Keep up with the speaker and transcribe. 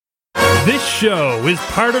This show is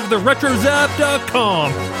part of the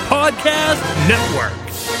RetroZap.com podcast network.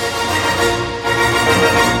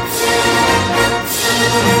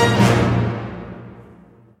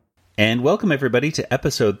 And welcome everybody to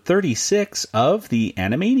episode 36 of the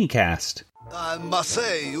Animaniacast. I must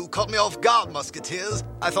say, you caught me off guard, Musketeers.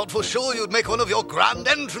 I thought for sure you'd make one of your grand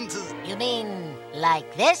entrances. You mean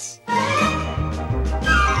like this?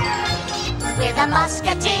 We're the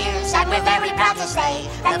Musketeers, and we're very proud to say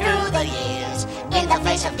that through the years, in the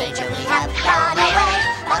face of danger, we have gone away.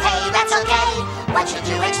 But hey, that's okay. What should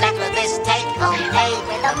you expect with this take-home pay?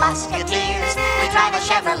 We're the Musketeers. We drive a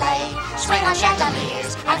Chevrolet, swing on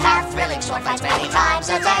chandeliers, and have thrilling sword fights many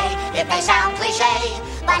times a day. It may sound cliche,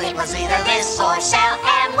 but it was either this or sell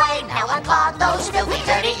Amway. Now unclog those filthy,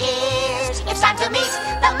 dirty ears. It's time to meet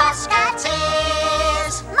the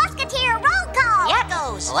Musketeers. Musketeer roll call!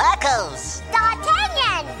 Yakkos! Wackos!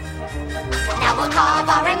 D'Artagnan! Now we'll carve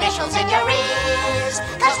our initials in your ears,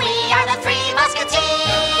 'cause we are the Three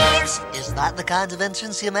Musketeers. Is that the kind of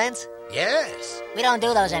entrance you meant? Yes. We don't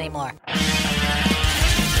do those anymore.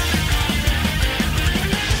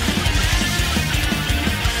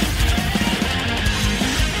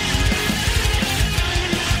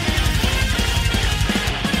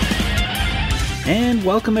 And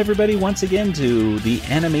welcome everybody once again to the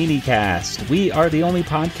Animaniacast. We are the only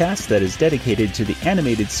podcast that is dedicated to the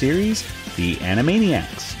animated series, The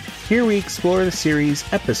Animaniacs. Here we explore the series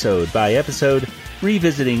episode by episode,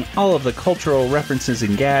 revisiting all of the cultural references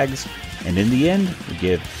and gags, and in the end, we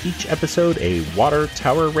give each episode a water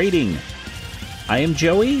tower rating. I am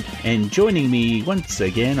Joey, and joining me once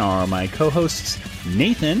again are my co-hosts,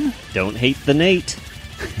 Nathan. Don't hate the Nate.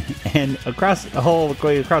 And across the whole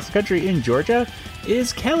way across the country in Georgia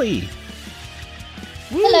is Kelly.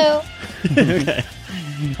 Woo. Hello. Okay.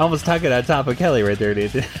 Almost talking on top of Kelly right there,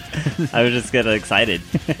 Nathan. I was just getting excited.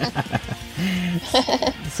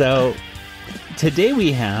 So today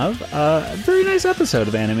we have a very nice episode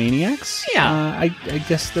of Animaniacs. Yeah. I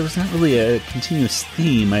guess there was not really a continuous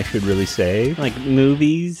theme, I should really say. Like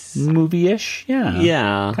movies? Movie-ish, yeah.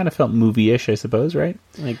 Yeah. Kind of felt movie-ish, I suppose, right?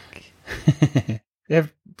 Like They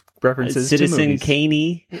have references Citizen to movies.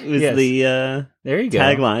 Caney was Yes. the There you go.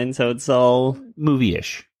 tagline, so it's all...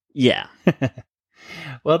 Movie-ish. Yeah.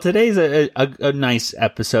 Well, today's a nice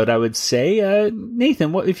episode, I would say.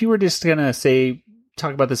 Nathan, what if you were just going to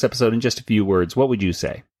talk about this episode in just a few words, what would you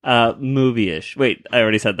say? Movie-ish. Wait, I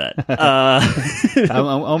already said that.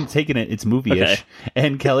 I'm taking it. It's movie-ish. Okay.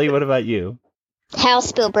 And Kelly, what about you? How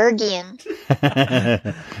Spielbergian.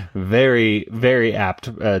 Very, very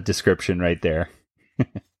apt description right there.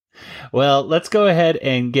 Well, let's go ahead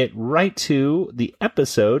and get right to the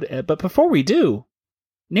episode. But before we do,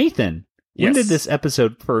 Nathan, when Yes. did this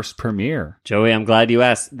episode first premiere? Joey, I'm glad you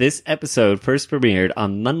asked. This episode first premiered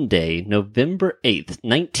on Monday, November 8th,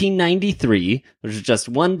 1993, which was just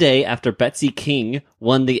one day after Betsy King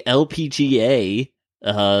won the LPGA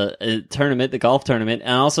tournament, the golf tournament,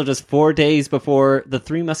 and also just 4 days before The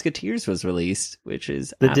Three Musketeers was released, which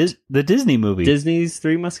is The Disney movie. Disney's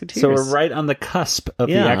Three Musketeers. So we're right on the cusp of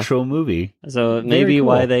the Yeah. actual movie. So Very maybe cool.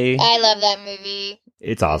 why they... I love that movie.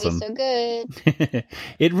 It's awesome. It's so good.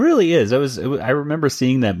 It really is. I remember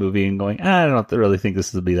seeing that movie and going, I don't really think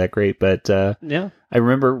this will be that great, but Yeah. I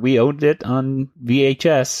remember we owned it on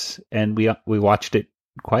VHS and we watched it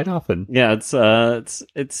quite often. Yeah,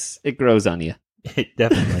 it grows on you.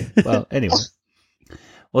 Definitely. Well, anyway.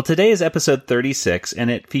 Well, today is episode 36, and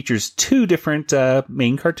it features two different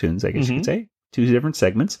main cartoons, I guess you could say. Two different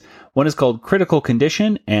segments. One is called Critical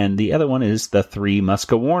Condition, and the other one is The Three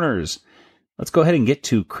Muska-Warners. Let's go ahead and get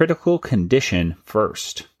to Critical Condition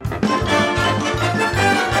first.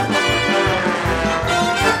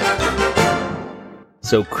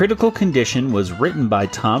 So, Critical Condition was written by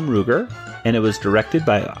Tom Ruegger, and it was directed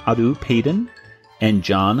by Adu Payton and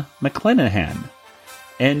John McClanahan.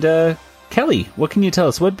 And, Kelly, what can you tell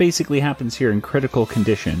us? What basically happens here in Critical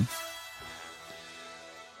Condition?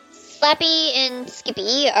 Slappy and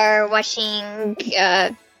Skippy are watching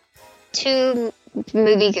two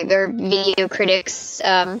movie or video critics.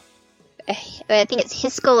 I think it's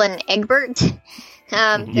Hiskel and Egbert.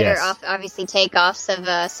 That Yes. are obviously takeoffs of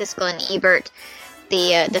Siskel and Ebert,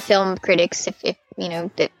 the film critics. If you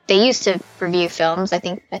know, they used to review films. I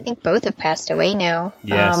think both have passed away now.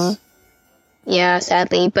 Yes. Yeah,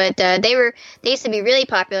 sadly, but they used to be really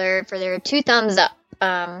popular for their Two Thumbs Up.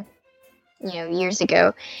 Years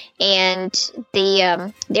ago, and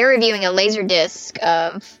they're reviewing a Laserdisc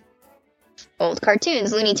of old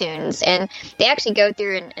cartoons, Looney Tunes, and they actually go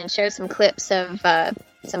through and show some clips of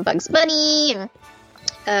some Bugs Bunny,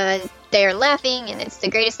 and they're laughing, and it's the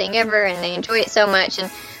greatest thing ever, and they enjoy it so much, and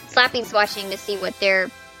Slappy's watching to see what their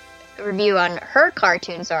review on her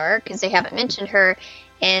cartoons are, because they haven't mentioned her,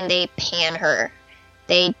 and they pan her.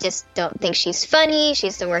 They just don't think she's funny.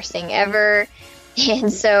 She's the worst thing ever.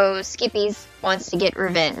 And so Skippy wants to get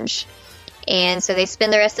revenge. And so they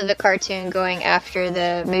spend the rest of the cartoon going after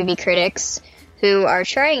the movie critics who are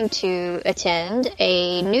trying to attend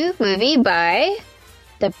a new movie by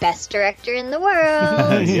the best director in the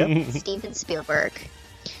world, Steven Spielberg.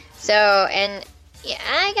 So, and yeah,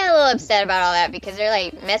 I got a little upset about all that because they're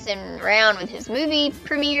like messing around with his movie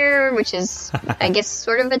premiere, which is, I guess,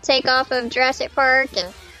 sort of a takeoff of Jurassic Park,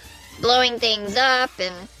 and blowing things up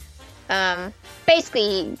and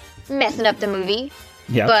basically messing up the movie.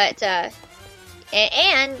 Yeah. But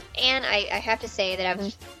and I have to say that I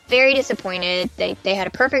was very disappointed. They had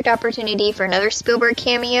a perfect opportunity for another Spielberg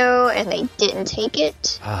cameo, and they didn't take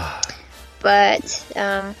it. But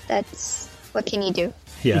that's, what can you do?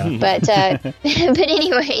 Yeah. But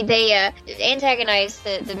anyway, they antagonize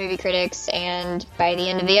the movie critics, and by the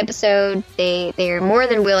end of the episode, they are more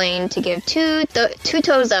than willing to give two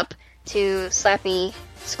toes up to Slappy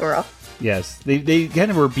Squirrel. Yes, they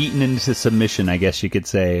kind of were beaten into submission, I guess you could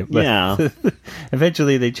say. But yeah.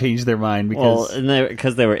 Eventually, they changed their mind because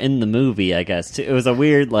because they were in the movie, I guess. Too. It was a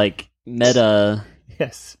weird, like, meta.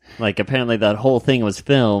 Yes. Like, apparently that whole thing was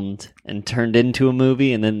filmed and turned into a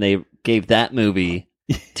movie, and then they gave that movie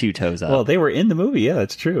 2 toes up. Well, they were in the movie. Yeah,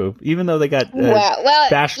 that's true. Even though they got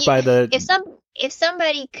bashed by the. If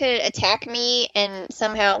somebody could attack me and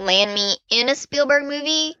somehow land me in a Spielberg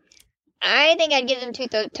movie, I think I'd give them 2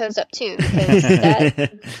 toes up too, because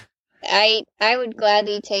I would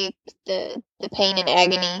gladly take the pain and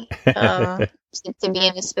agony to be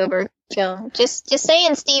in a Spielberg film. Just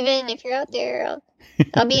saying, Steven, if you're out there,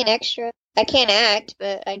 I'll be an extra. I can't act,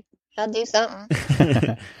 but I'll do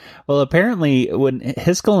something. Well, apparently, when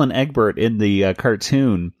Hiskel and Egbert in the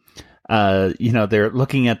cartoon, they're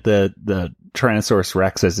looking at the Tyrannosaurus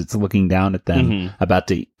Rex as it's looking down at them, about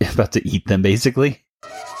to eat them, basically.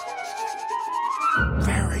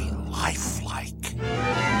 Very lifelike.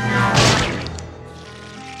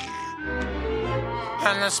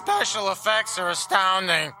 And the special effects are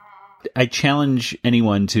astounding. I challenge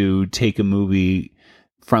anyone to take a movie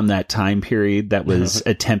from that time period that was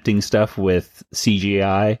attempting stuff with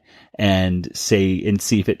CGI and see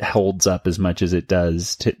if it holds up as much as it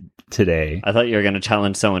does today. I thought you were going to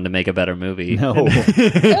challenge someone to make a better movie. No. No,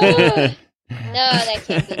 that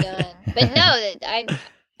can't be done. But no,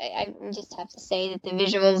 I just have to say that the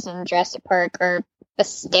visuals in Jurassic Park are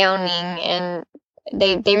astounding, and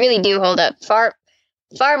they really do hold up far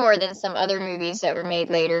more than some other movies that were made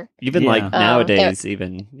later. Even like nowadays,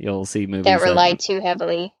 even you'll see movies that rely too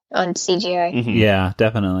heavily on CGI. Mm-hmm. Yeah,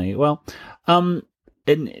 definitely. Well, and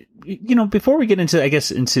before we get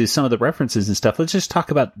into some of the references and stuff, let's just talk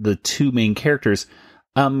about the 2 main characters.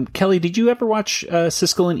 Kelly, did you ever watch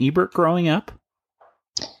Siskel and Ebert growing up?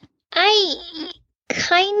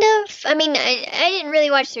 Kind of. I mean, I didn't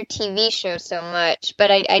really watch their TV show so much, but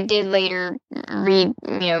I did later read,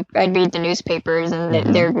 I'd read the newspapers,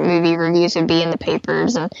 and their movie reviews would be in the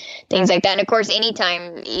papers and things like that. And of course,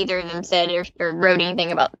 anytime either of them said or wrote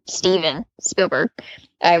anything about Steven Spielberg,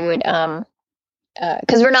 I would,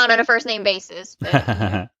 because we're not on a first name basis,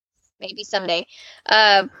 but maybe someday,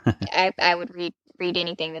 I would read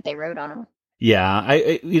anything that they wrote on him. Yeah,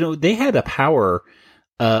 they had a power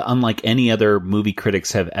unlike any other movie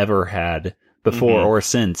critics have ever had before or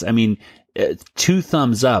since. I mean, 2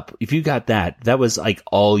 thumbs up. If you got that was like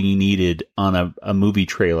all you needed on a movie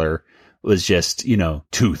trailer, was just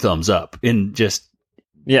 2 thumbs up, and just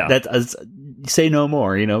that's say no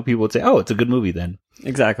more. People would say, "Oh, it's a good movie." Then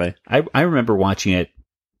exactly. I remember watching it.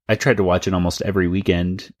 I tried to watch it almost every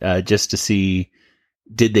weekend just to see,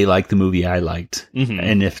 did they like the movie I liked,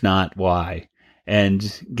 and if not, why. And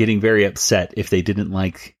getting very upset if they didn't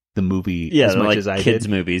like the movie as much as I did. Kids'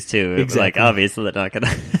 movies, too. Exactly. Like, obviously, they're not going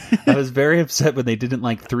to... I was very upset when they didn't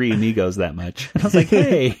like Three Amigos that much. I was like,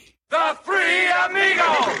 hey! The Three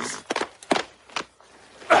Amigos!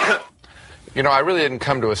 I really didn't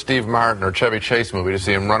come to a Steve Martin or Chevy Chase movie to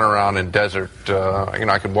see him run around in desert.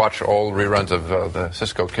 I could watch old reruns of the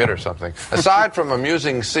Cisco Kid or something. Aside from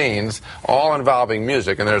amusing scenes, all involving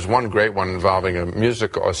music, and there's one great one involving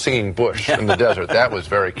a singing bush in the desert. That was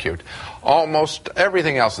very cute. Almost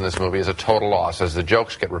everything else in this movie is a total loss, as the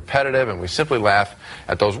jokes get repetitive and we simply laugh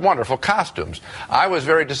at those wonderful costumes. I was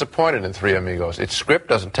very disappointed in Three Amigos. Its script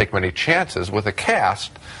doesn't take many chances with a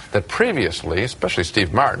cast that previously, especially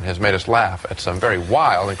Steve Martin, has made us laugh at some very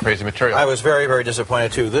wild and crazy material. I was very, very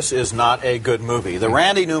disappointed, too. This is not a good movie. The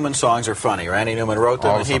Randy Newman songs are funny. Randy Newman wrote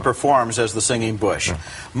them, and he performs as the singing Bush.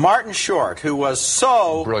 Martin Short, who was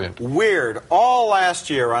so brilliant, weird all last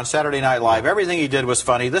year on Saturday Night Live, everything he did was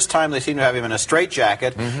funny. This time they seem to have him in a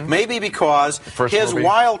straitjacket, maybe because his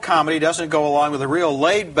wild comedy doesn't go along with the real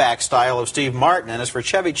laid-back style of Steve Martin. And as for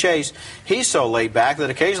Chevy Chase, he's so laid-back that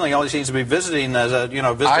occasionally he only seems to be visiting as a,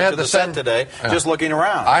 visitor to the set today, just looking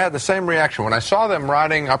around. I had the same reaction. When I saw them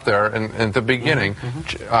riding up there in the beginning,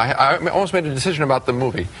 I almost made a decision about the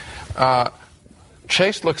movie.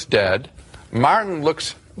 Chase looks dead. Martin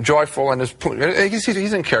looks joyful, and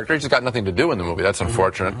he's in character. He's got nothing to do in the movie. That's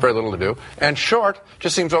unfortunate. Very little to do. And Short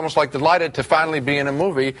just seems almost like delighted to finally be in a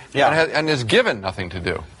movie and is given nothing to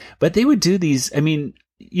do. But they would do these,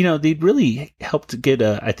 they'd really help to get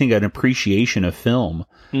I think an appreciation of film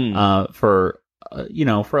for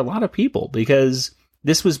a lot of people, because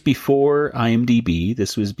this was before IMDb.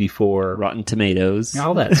 This was before Rotten Tomatoes,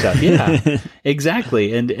 all that stuff. Yeah,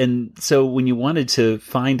 exactly. And so when you wanted to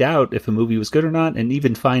find out if a movie was good or not, and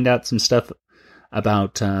even find out some stuff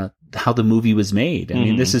about how the movie was made. I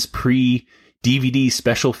mean, this is pre-DVD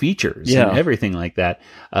special features and everything like that.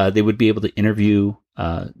 They would be able to interview,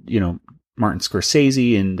 Martin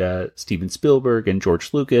Scorsese and Steven Spielberg and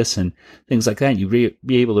George Lucas and things like that. You'd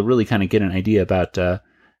be able to really kind of get an idea about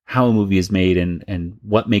how a movie is made and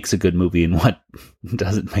what makes a good movie and what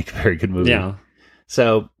doesn't make a very good movie. Yeah.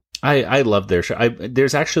 So I love their show.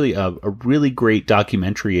 There's actually a really great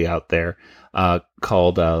documentary out there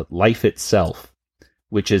called Life Itself,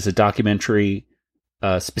 which is a documentary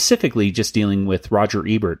specifically just dealing with Roger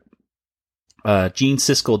Ebert. Gene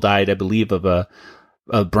Siskel died, I believe, of a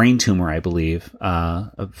brain tumor, I believe,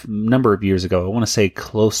 a number of years ago. I want to say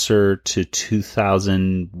closer to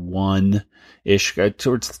 2001-ish,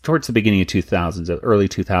 towards the beginning of 2000s, early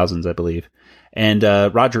 2000s, I believe. And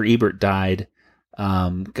Roger Ebert died,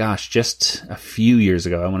 just a few years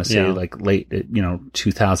ago. I want to say like late,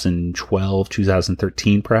 2012,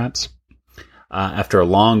 2013, perhaps, after a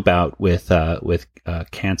long bout with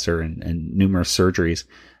cancer and numerous surgeries.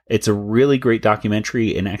 It's a really great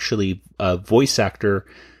documentary, and actually voice actor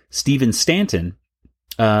Stephen Stanton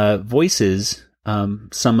voices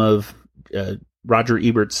some of Roger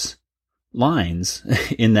Ebert's lines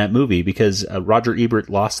in that movie, because Roger Ebert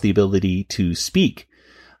lost the ability to speak.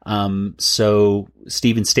 So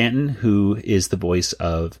Stephen Stanton, who is the voice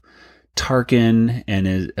of Tarkin and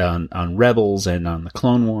is on Rebels and on the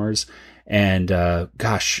Clone Wars, and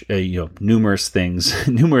numerous things,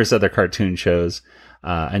 numerous other cartoon shows.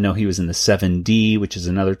 I know he was in the 7D, which is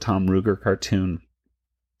another Tom Ruegger cartoon.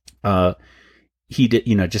 He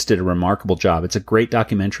just did a remarkable job. It's a great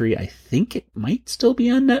documentary. I think it might still be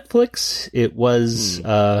on Netflix. It was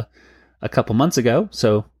a couple months ago.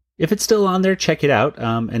 So if it's still on there, check it out.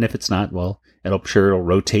 And if it's not, well, it'll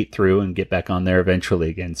rotate through and get back on there eventually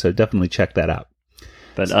again. So definitely check that out.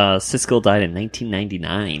 But Siskel died in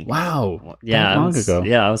 1999. Wow. Yeah. Long ago.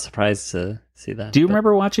 Yeah, I was surprised to see that. Do you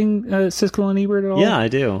remember watching Siskel and Ebert at all? Yeah, I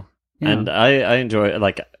do. Yeah. And I enjoy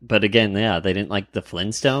it. But again, they didn't like the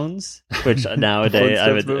Flintstones, which nowadays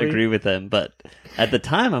I would agree with them. But at the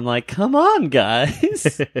time, I'm like, come on,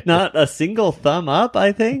 guys. Not a single thumb up,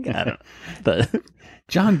 I think. I don't know. But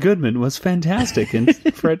John Goodman was fantastic in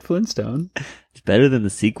Fred Flintstone. It's better than the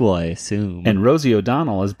sequel, I assume. And Rosie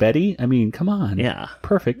O'Donnell as Betty. I mean, come on. Yeah.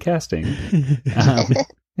 Perfect casting.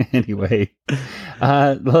 Anyway,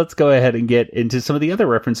 let's go ahead and get into some of the other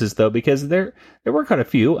references, though, because there were quite a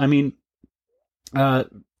few. I mean,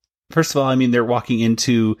 first of all, they're walking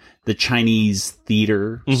into the Chinese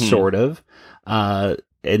theater, sort of,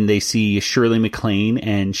 and they see Shirley MacLaine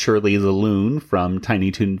and Shirley the Loon from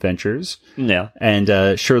Tiny Toon Adventures. Yeah.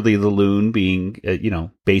 And Shirley the Loon being,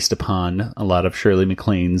 based upon a lot of Shirley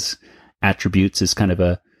MacLaine's attributes, is kind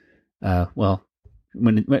of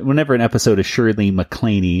whenever an episode is Shirley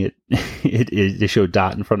MacLaine, they show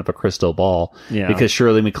Dot in front of a crystal ball. Yeah. Because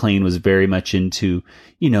Shirley MacLaine was very much into,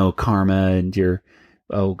 karma and your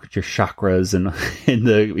chakras and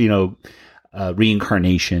the,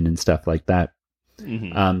 reincarnation and stuff like that.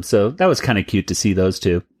 Mm-hmm. So that was kind of cute to see those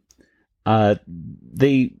two.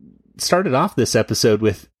 They started off this episode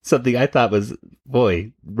with something I thought was,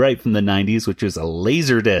 right from the 90s, which was a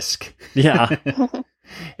laser disc. Yeah.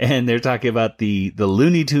 And they're talking about the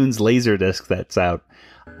Looney Tunes Laserdisc that's out.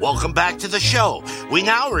 Welcome back to the show. We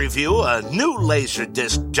now review a new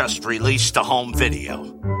Laserdisc just released to home video.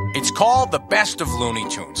 It's called The Best of Looney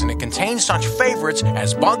Tunes, and it contains such favorites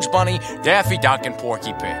as Bugs Bunny, Daffy Duck, and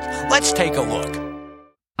Porky Pig. Let's take a look.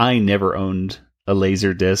 I never owned a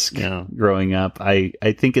Laserdisc growing up. I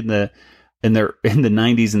think in the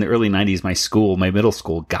 90s, in the early 90s, my middle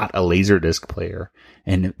school got a Laserdisc player,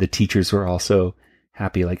 and the teachers were also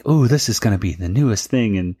happy, like, oh, this is going to be the newest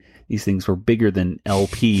thing. And these things were bigger than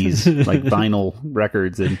LPs, like vinyl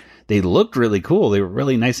records, and they looked really cool. They were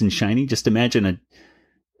really nice and shiny. Just imagine a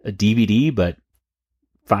DVD, but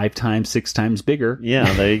 5 times, 6 times bigger.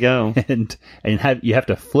 Yeah, there you go. and you have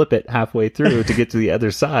to flip it halfway through to get to the other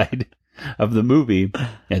side of the movie.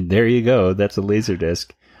 And there you go. That's a Laserdisc.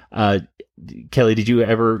 Kelly,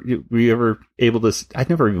 were you ever able to? I've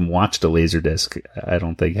never even watched a Laserdisc. I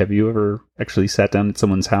don't think. Have you ever actually sat down at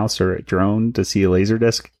someone's house or at your own to see a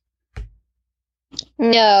Laserdisc?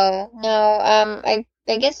 No. I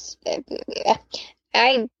guess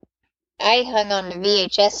I hung on to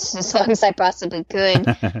VHS as long as I possibly could,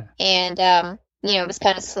 and it was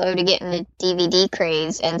kind of slow to get in the DVD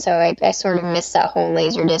craze, and so I sort of missed that whole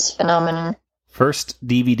Laserdisc phenomenon. First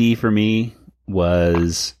DVD for me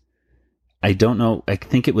was, I don't know,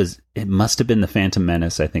 it must have been The Phantom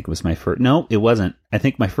Menace. I think it was my first. No, it wasn't. I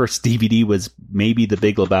think my first DVD was maybe The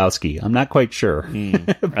Big Lebowski. I'm not quite sure.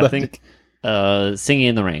 I think Singing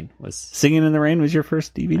in the Rain was. Singing in the Rain was your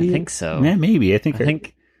first DVD? I think so. Yeah, maybe. I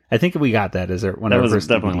think we got that as one of our first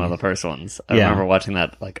definitely DVDs. one of the first ones. I remember watching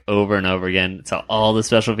that like over and over again. Saw all the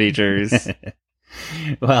special features.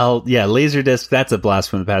 Well, yeah, Laserdisc, that's a blast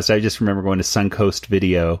from the past. I just remember going to Suncoast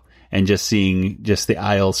Video and just seeing just the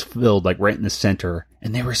aisles filled like right in the center.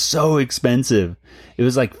 And they were so expensive. It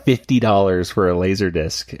was like $50 for a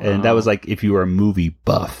Laserdisc. Wow. And that was like, if you were a movie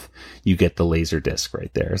buff, you get the Laserdisc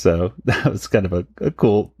right there. So that was kind of a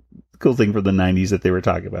cool thing for the 90s that they were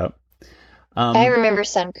talking about. I remember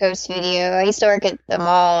Suncoast Video. I used to work at the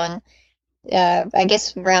mall, and I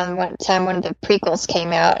guess around one time one of the prequels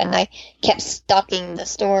came out, and I kept stalking the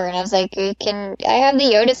store, and I was like, can I have the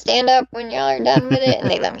Yoda stand up when y'all are done with it?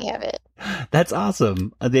 And they let me have it. That's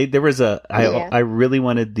awesome. I really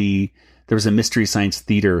wanted there was a Mystery Science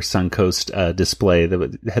Theater Suncoast display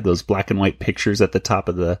that had those black and white pictures at the top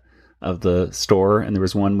of the store, and there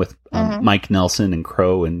was one with Mike Nelson and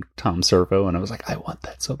Crow and Tom Servo, and I was like, I want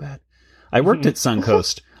that so bad. I worked at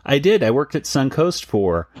Suncoast. I did. I worked at Suncoast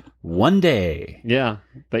for one day. Yeah,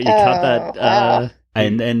 but you caught that. Wow.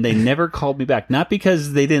 And they never called me back. Not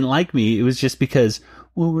because they didn't like me. It was just because,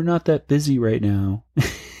 well, we're not that busy right now.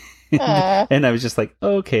 And I was just like,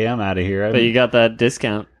 okay, I'm out of here. But you got that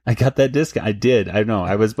discount. I got that discount. I did. I know.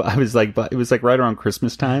 I was like, it was like right around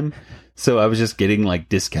Christmas time. So I was just getting like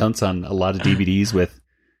discounts on a lot of DVDs with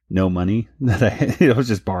no money. That I was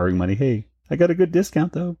just borrowing money. Hey, I got a good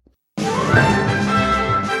discount though.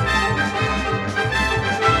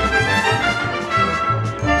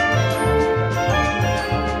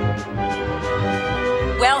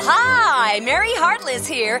 Well, hi! Mary Hartless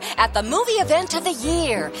here at the movie event of the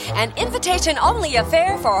year, an invitation-only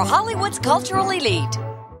affair for Hollywood's cultural elite.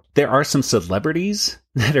 There are some celebrities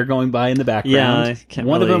that are going by in the background. Yeah,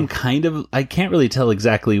 of them I can't really tell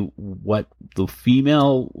exactly what the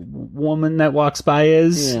female woman that walks by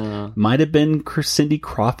is. Yeah. Might have been Cindy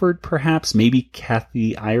Crawford, perhaps. Maybe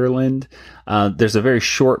Kathy Ireland. There's a very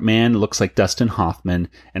short man, looks like Dustin Hoffman.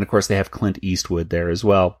 And of course they have Clint Eastwood there as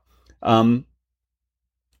well.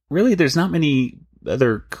 Really, there's not many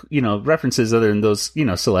other, references other than those,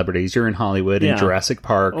 celebrities. You're in Hollywood and Jurassic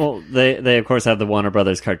Park. Well, they of course have the Warner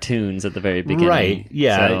Brothers cartoons at the very beginning. Right.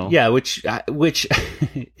 Yeah. So. Yeah. Which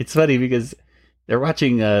it's funny because they're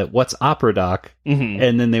watching What's Opera Doc,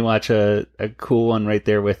 and then they watch a cool one right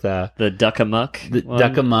there with the Duck-a-Muck.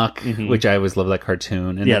 Duck-a-Muck, which I always love that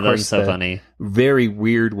cartoon. And of course, that's so funny. Very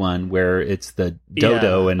weird one where it's the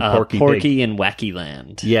Dodo and Porky Pig. and Wacky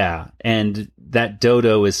Land. Yeah, and that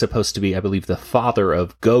Dodo is supposed to be, I believe, the father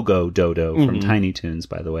of Go-Go Dodo from Tiny Toons,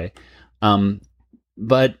 by the way.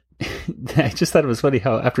 But I just thought it was funny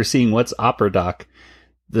how after seeing What's Opera Doc,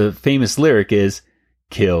 the famous lyric is,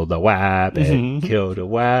 kill the wabbit, kill the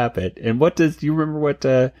wabbit. And do you remember what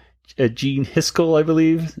Gene Hiskel, I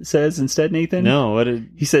believe, says instead, Nathan? No, what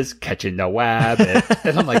did... He says, catching the wabbit.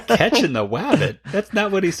 And I'm like, catching the wabbit? That's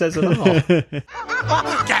not what he says at all.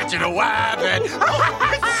 Catching a wabbit!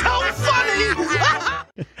 It's so funny!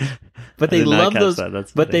 But they love those.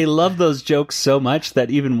 They love those jokes so much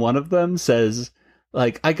that even one of them says,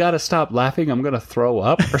 like, I gotta stop laughing. I'm gonna throw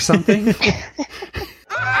up or something. I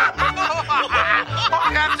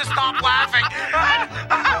have to stop laughing.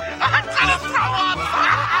 I'm gonna throw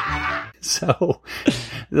up. So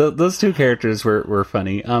those two characters were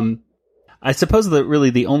funny. I suppose that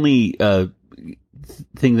really the only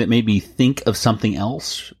thing that made me think of something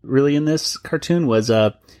else really in this cartoon was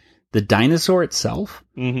the dinosaur itself,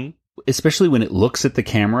 especially when it looks at the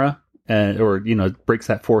camera or breaks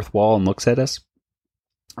that fourth wall and looks at us.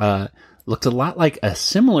 Looked a lot like a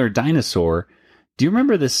similar dinosaur. Do you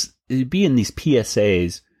remember this? It'd be in these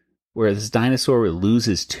PSAs where this dinosaur would lose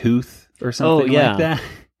his tooth or something like that.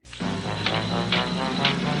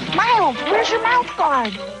 Miles, where's your mouth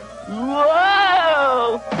guard?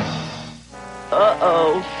 Whoa!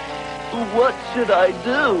 Uh-oh. What should I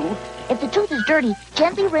do? If the tooth is dirty,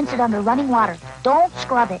 gently rinse it under running water. Don't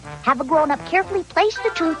scrub it. Have a grown-up carefully place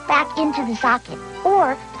the tooth back into the socket.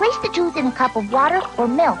 Or place the tooth in a cup of water or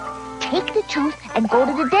milk. Take the tooth and go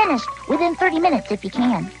to the dentist within 30 minutes if you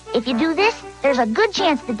can. If you do this, there's a good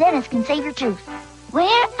chance the dentist can save your tooth.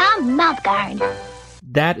 Wear a mouth guard.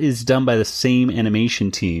 That is done by the same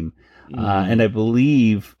animation team. And I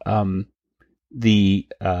believe the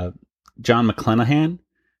John McClanahan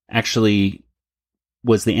actually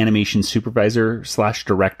was the animation supervisor /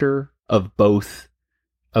 director of both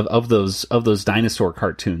of those dinosaur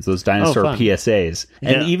cartoons, those dinosaur PSAs.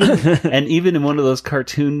 And even in one of those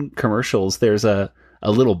cartoon commercials, there's a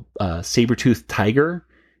little saber-toothed tiger.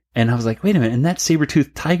 And I was like, wait a minute. And that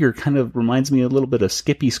saber-toothed tiger kind of reminds me a little bit of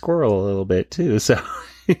Skippy Squirrel a little bit too. So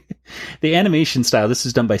the animation style, this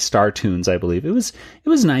is done by Star Toons, I believe. It was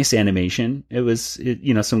nice animation. It was,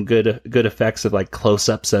 some good effects of like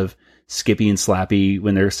close-ups of Skippy and Slappy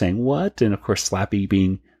when they're saying what, and of course Slappy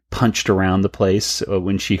being punched around the place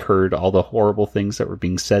when she heard all the horrible things that were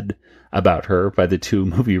being said about her by the two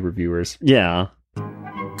movie reviewers. Yeah.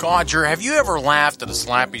 Codger, have you ever laughed at a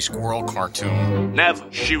Slappy Squirrel cartoon? Never.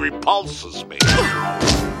 She repulses me.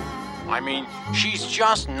 I mean, she's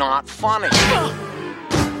just not funny.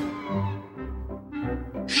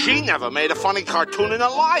 She never made a funny cartoon in her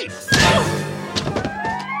life.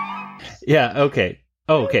 Yeah, okay.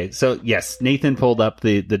 Oh, okay. So, yes, Nathan pulled up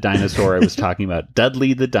the dinosaur I was talking about.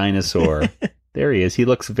 Dudley the dinosaur. There he is. He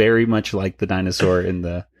looks very much like the dinosaur in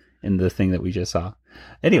the thing that we just saw.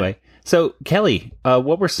 Anyway, so Kelly,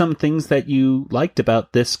 what were some things that you liked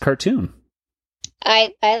about this cartoon?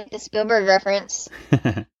 I like the Spielberg reference.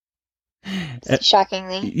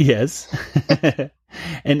 Shockingly. Yes.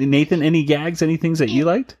 And Nathan, any gags, any things that you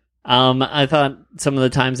liked? I thought some of the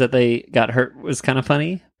times that they got hurt was kind of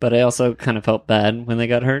funny, but I also kind of felt bad when they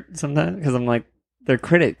got hurt sometimes because I'm like, they're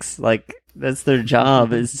critics. Like, that's their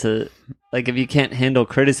job is to, like, if you can't handle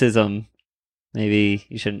criticism, maybe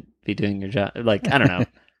you shouldn't be doing your job. Like, I don't know.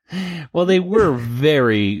 Well, they were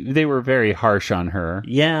very harsh on her.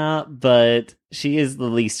 Yeah, but she is the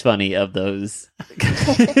least funny of those.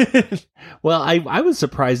 Well, I was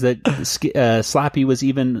surprised that Slappy was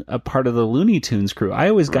even a part of the Looney Tunes crew. I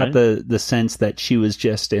always got the sense that she was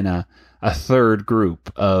just in a third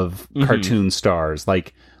group of cartoon stars,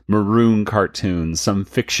 like Maroon Cartoons, some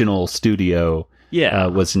fictional studio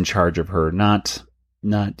was in charge of her, not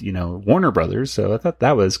Warner Brothers. So I thought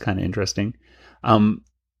that was kind of interesting.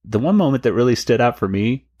 The one moment that really stood out for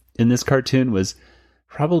me in this cartoon was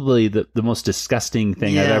probably the most disgusting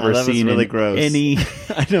thing I've ever seen. Really in gross. Any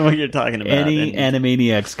I know what you're talking about. Any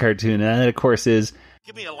Animaniacs cartoon, and that of course is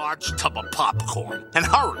Give me a large tub of popcorn and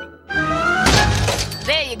hurry.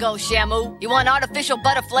 There you go, Shamu. You want artificial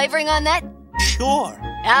butter flavoring on that? Sure.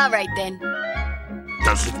 All right, then.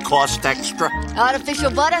 Does it cost extra? Artificial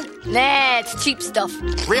butter? Nah, it's cheap stuff.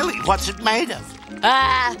 Really? What's it made of?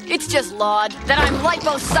 It's just lard that I'm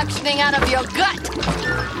liposuctioning out of your gut.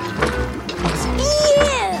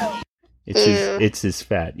 Ew. It's his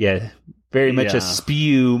fat. Yeah. Very much a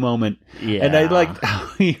spew moment. Yeah. And I liked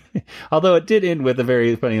how although it did end with a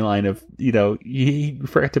very funny line of, he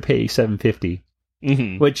forgot to pay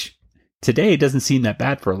 $7.50, which today doesn't seem that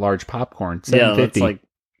bad for a large popcorn. $7.50. Yeah, that's like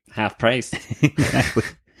half price. Exactly.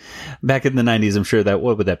 Back in the 90s, I'm sure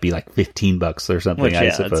what would that be, like $15 or something,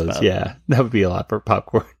 I suppose. Yeah, that would be a lot for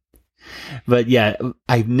popcorn. But yeah,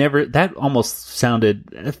 that almost sounded,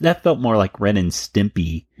 that felt more like Ren and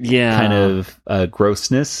Stimpy kind of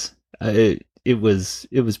grossness. It was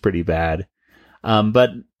pretty bad. But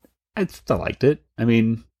I still liked it. I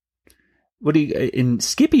mean,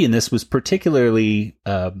 Skippy in this was particularly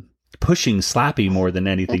pushing Slappy more than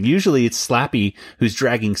anything. Usually it's Slappy who's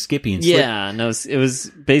dragging Skippy. And it was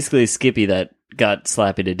basically Skippy that got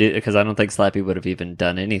Slappy to do it, because I don't think Slappy would have even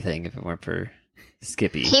done anything if it weren't for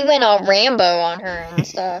Skippy. He went all Rambo on her and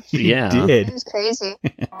stuff. He did. It was crazy.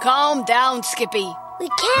 Calm down, Skippy. We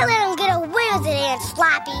can't let him get away with it, Aunt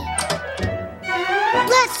Slappy.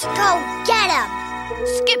 Let's go get him.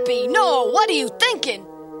 Skippy, no, what are you thinking?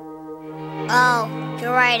 Oh,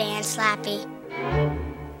 you're right, Aunt Slappy.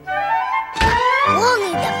 We'll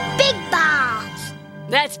need the big bomb.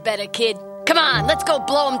 That's better, kid. Come on, let's go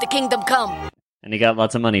blow him to kingdom come. And he got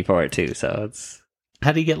lots of money for it, too, so it's...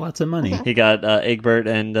 How do you get lots of money? He got Egbert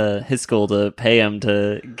and his school to pay him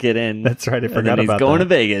to get in. That's right, I forgot about that. He's going to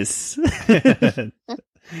Vegas.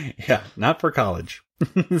 Yeah, not for college.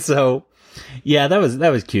 So, yeah, that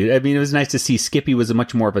was cute. I mean, it was nice to see Skippy was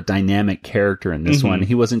much more of a dynamic character in this one.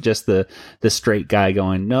 He wasn't just the straight guy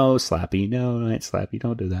going, no, Slappy, no, not Slappy,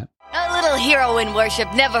 don't do that. A little hero in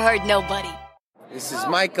worship never hurt nobody. This is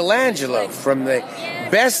Michelangelo from the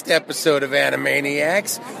best episode of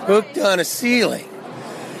Animaniacs, Hooked on a Ceiling.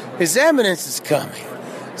 His Eminence is coming,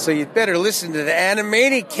 so you'd better listen to the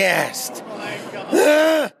Animani-cast.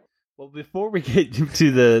 Well, before we get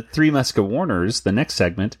to the Three Muska-Warners, the next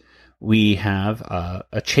segment, we have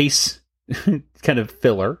a chase kind of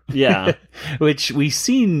filler. Yeah. Which we've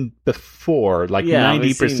seen before, like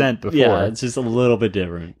 90% before. Yeah, it's just a little bit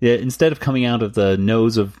different. Yeah, instead of coming out of the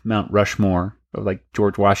nose of Mount Rushmore, like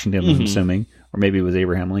George Washington, I'm assuming, or maybe it was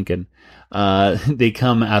Abraham Lincoln, they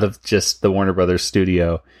come out of just the Warner Brothers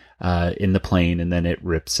studio in the plane, and then it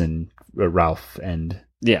rips and Ralph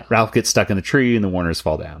gets stuck in the tree, and the Warners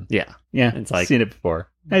fall down. Yeah. Yeah, it's like, seen it before.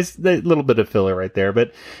 Nice, a little bit of filler right there,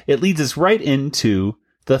 but it leads us right into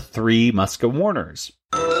the Three Muska-Warners.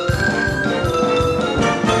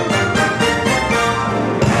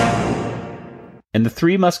 And the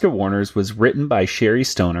Three Muska-Warners was written by Sherry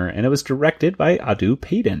Stoner, and it was directed by Adu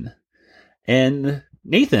Payton. And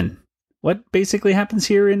Nathan, what basically happens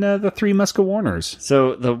here in the Three Muska-Warners?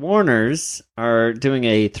 So the Warners are doing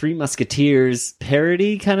a Three Musketeers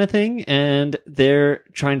parody kind of thing, and they're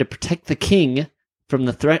trying to protect the king from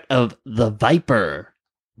the threat of the Viper.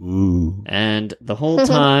 Ooh. And the whole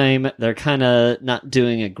time, they're kind of not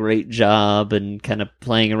doing a great job and kind of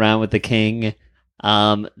playing around with the king.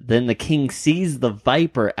 Then the king sees the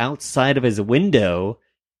Viper outside of his window.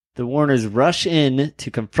 The Warners rush in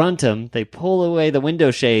to confront him. They pull away the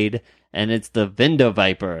window shade, and it's the Vindo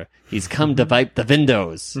Viper. He's come to vipe the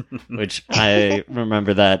windows, which I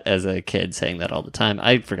remember that as a kid saying that all the time.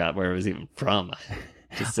 I forgot where it was even from.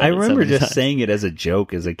 I remember just saying it as a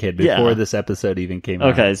joke as a kid before this episode even came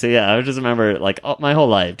out. Okay, so yeah, I just remember like my whole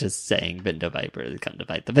life just saying Vindo Viper, they come to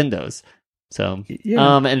fight the windows. So,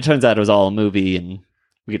 and it turns out it was all a movie, and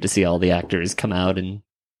we get to see all the actors come out, and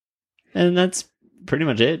that's pretty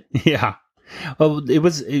much it. Yeah. Well, it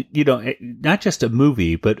was, not just a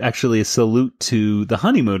movie, but actually a salute to the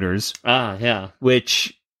Honeymooners. Ah, yeah.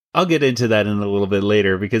 Which I'll get into that in a little bit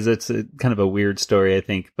later because it's kind of a weird story, I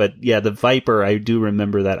think. But yeah, the Viper, I do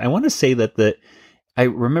remember that. I want to say that I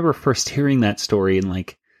remember first hearing that story, and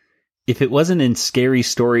like, if it wasn't in Scary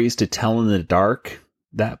Stories to Tell in the Dark,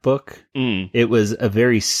 that book, it was a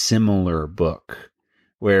very similar book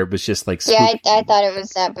where it was just like I thought it was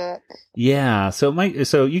that book. Yeah, so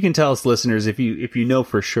you can tell us, listeners, if you know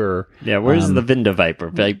for sure. Yeah, where's the Vindo Viper?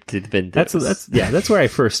 Vipe to the Vindos. That's where I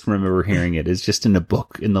first remember hearing it. Is just in a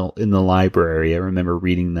book in the library. I remember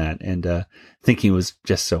reading that and thinking it was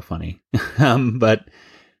just so funny. But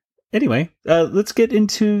anyway, let's get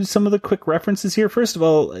into some of the quick references here. First of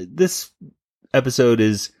all, this episode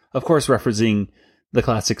is, of course, referencing the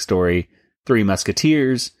classic story, Three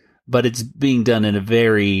Musketeers, but it's being done in a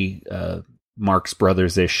very Marx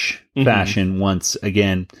Brothers-ish fashion once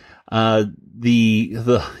again.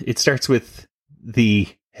 It starts with the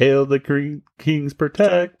Hail the King's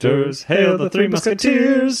Protectors, Hail the Three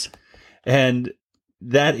Musketeers. And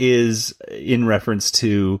that is in reference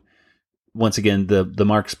to, once again, the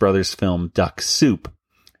Marx Brothers film Duck Soup,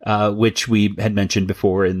 which we had mentioned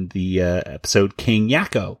before in the episode King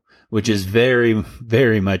Yakko, which is very,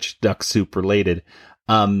 very much Duck Soup related.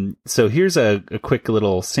 So here's a quick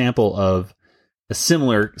little sample of a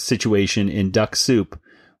similar situation in Duck Soup,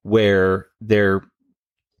 where they're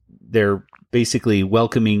basically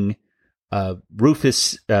welcoming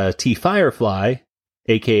Rufus T. Firefly,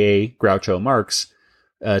 aka Groucho Marx,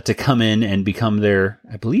 to come in and become their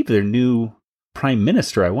new prime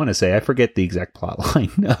minister. I want to say, I forget the exact plot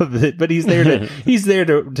line of it, but he's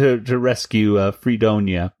there to rescue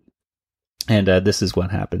Fredonia, and this is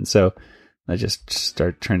what happens. So I just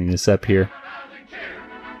start turning this up here.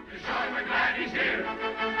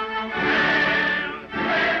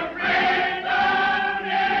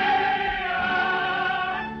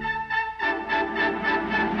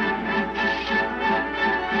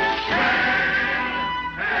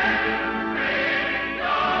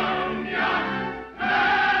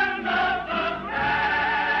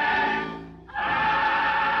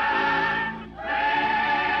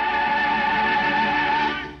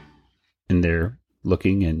 And they're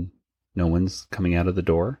looking, and no one's coming out of the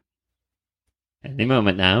door. Any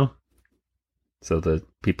moment now. So the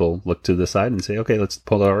people look to the side and say, okay, let's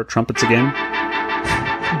pull our trumpets again.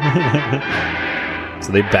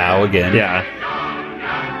 So they bow again. Yeah.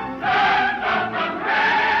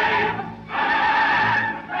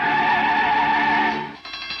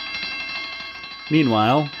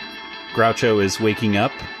 Meanwhile, Groucho is waking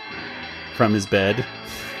up from his bed,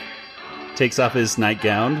 takes off his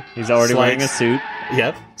nightgown. He's already wearing a suit.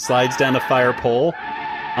 Yep. Slides down a fire pole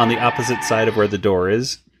on the opposite side of where the door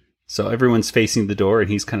is. So everyone's facing the door, and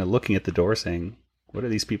he's kind of looking at the door saying, what are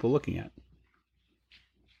these people looking at?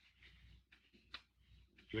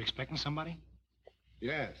 You expecting somebody?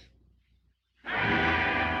 Yes.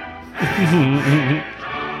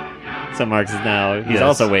 So Marx is now, he's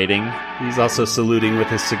also waiting. He's also saluting with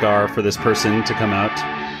his cigar for this person to come out.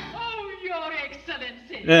 Oh, Your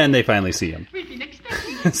Excellency. And they finally see him.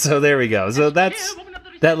 So there we go. So that's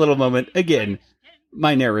that little moment. Again,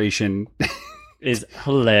 my narration is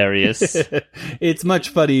hilarious. It's much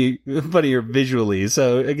funnier visually.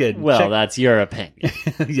 So again, well, that's your opinion.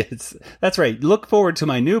 Yes, that's right. Look forward to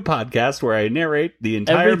my new podcast where I narrate the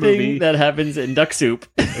entire Everything movie that happens in Duck Soup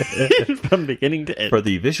from beginning to end. For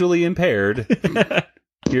the visually impaired,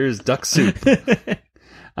 here's Duck Soup.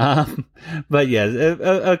 But yeah,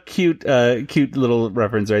 a cute little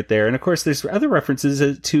reference right there. And of course, there's other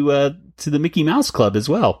references to the Mickey Mouse Club as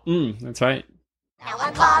well. That's right. Now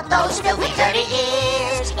unclog those filthy, dirty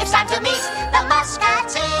ears. It's time to meet the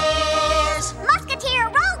Musketeers. Musketeer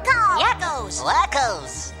roll call. Yackos.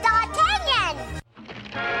 Wackos. D'Artagnan.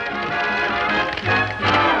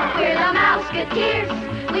 We're the Musketeers.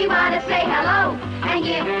 We want to say hello and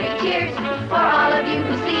give 3 cheers for all of you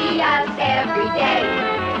who see us every day.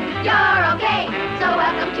 You're okay, so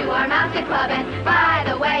welcome to our Mousket Club. And by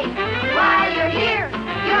the way, while you're here,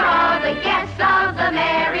 you're all the guests of the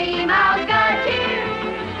Merry Musketeers.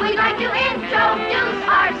 We'd like to introduce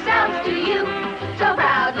ourselves to you. So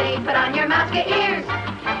proudly put on your Musket ears.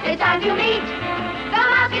 It's time to meet the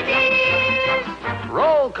Musketeers.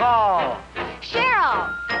 Roll call. Cheryl.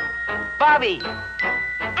 Bobby.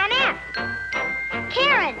 Annette.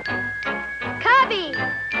 Karen. Cubby.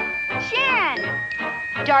 Sharon.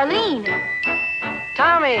 Darlene.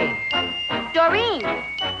 Tommy. Doreen.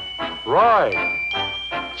 Roy.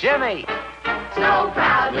 Jimmy. So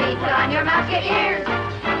proudly put on your Musket ears.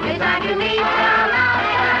 It's time to meet the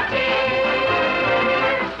Musketeers.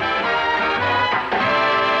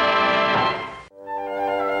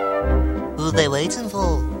 Who they waiting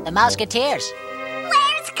for? The Musketeers.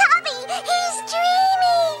 Where's Cubby? He's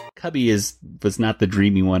dreamy. Cubby was not the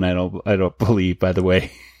dreamy one. I don't believe. By the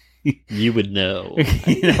way, you would know.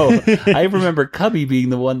 I remember Cubby being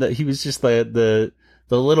the one that he was just the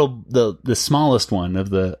smallest one of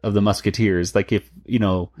the Musketeers. Like if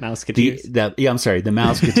Mouseketeers. The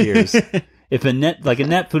Mouseketeers. If Annette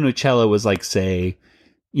Funicello was like, say,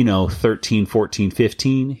 13, 14,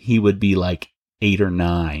 15, he would be like 8 or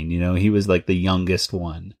 9. He was like the youngest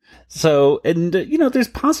one. So, and there's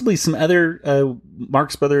possibly some other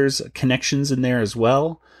Marx Brothers connections in there as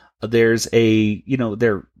well. There's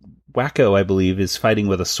their Wacko, I believe, is fighting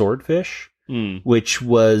with a swordfish, which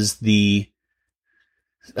was the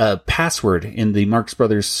password in the Marx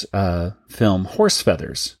Brothers film Horse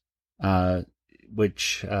Feathers, so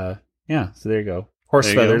there you go.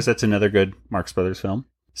 Horse Feathers, that's another good Marx Brothers film.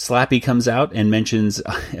 Slappy comes out and mentions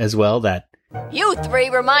as well that You 3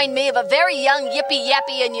 remind me of a very young Yippee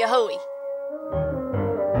Yappy and Yahui.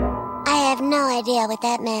 I have no idea what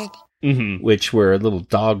that meant. Which were a little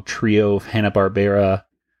dog trio of Hanna-Barbera,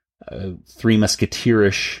 3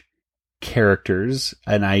 Musketeerish characters,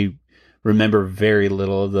 and I remember very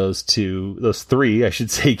little of those 3, I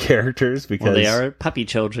should say, characters, because they are puppy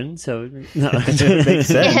children, so it makes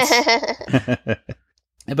sense.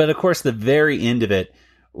 But of course, the very end of it,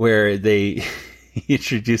 where he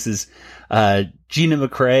introduces Gina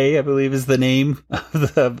McRae, I believe is the name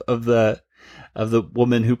of the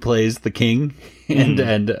woman who plays the king, and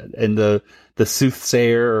the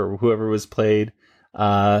soothsayer or whoever was played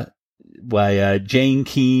by Jane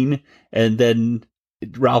Keane, and then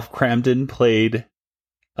Ralph Cramden played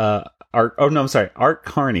Art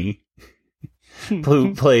Carney,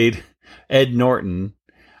 who played Ed Norton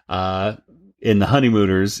in The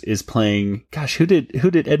Honeymooners, is playing. Gosh, who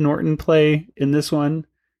did Ed Norton play in this one?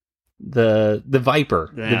 The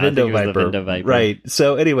Viper, the Vindo Viper, right?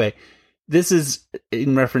 So anyway, this is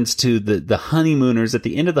in reference to the Honeymooners. At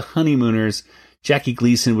the end of The Honeymooners, Jackie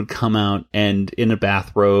Gleason would come out and in a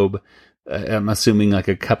bathrobe. I'm assuming like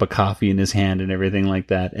a cup of coffee in his hand and everything like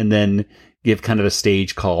that, and then give kind of a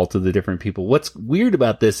stage call to the different people. What's weird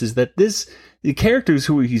about this is that the characters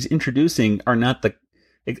who he's introducing are not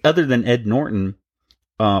other than Ed Norton,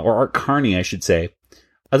 or Art Carney, I should say.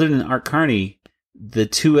 Other than Art Carney, the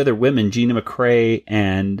two other women, Gina McCrae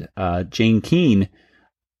and Jane Keane,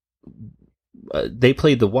 they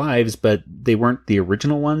played the wives, but they weren't the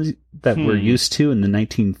original ones that we're used to in the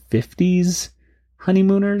 1950s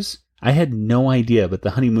Honeymooners. I had no idea, but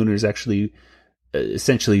the Honeymooners actually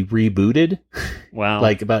essentially rebooted. Wow.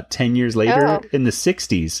 Like about 10 years later in the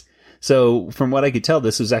 60s. So from what I could tell,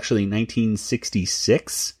 this was actually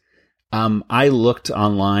 1966. I looked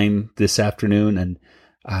online this afternoon and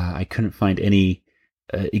I couldn't find any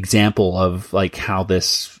example of like how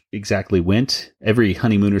this exactly went. Every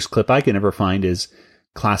Honeymooners clip I can ever find is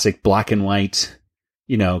classic black and white,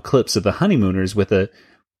 clips of the Honeymooners with the,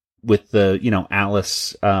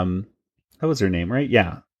 Alice, that was her name, right?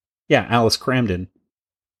 Yeah, Alice Cramden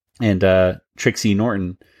and Trixie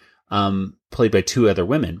Norton, played by two other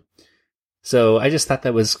women. So I just thought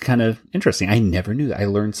that was kind of interesting. I never knew that. I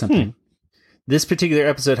learned something. This particular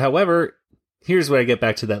episode, however, here's where I get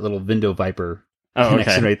back to that little Vindo Viper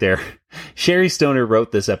connection right there. Sherry Stoner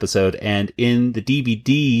wrote this episode, and in the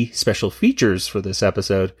DVD special features for this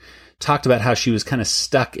episode, talked about how she was kind of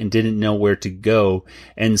stuck and didn't know where to go.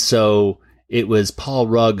 And so it was Paul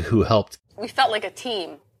Rugg who helped. We felt like a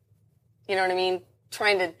team. You know what I mean?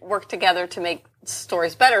 Trying to work together to make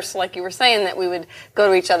stories better. So like you were saying, that we would go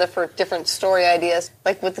to each other for different story ideas.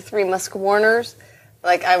 Like with the three Muska-Warners,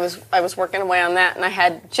 like I was working away on that, and I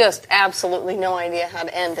had just absolutely no idea how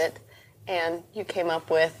to end it. And you came up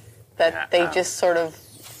with that they just sort of...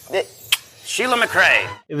 Sheila McCrae.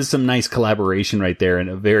 It was some nice collaboration right there in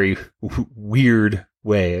a very weird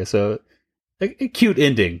way. So a cute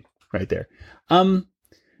ending right there.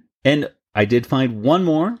 And I did find one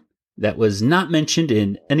more that was not mentioned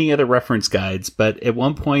in any other reference guides, but at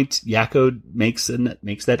one point Yakko makes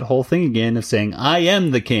that whole thing again of saying, "I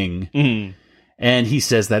am the king." Mm-hmm. And he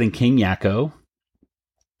says that in King Yakko.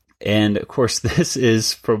 And of course, this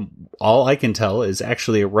is, from all I can tell, is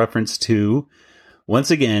actually a reference to, once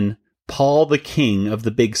again, Paul the King of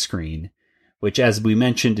the Big Screen, which, as we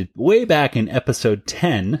mentioned way back in episode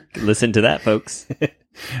 10. Listen to that, folks.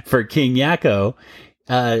 For King Yakko,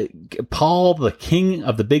 Paul the King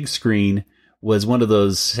of the Big Screen was one of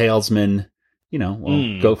those salesmen,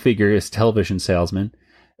 go figure, his television salesman.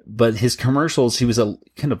 But his commercials, he was a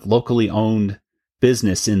kind of locally owned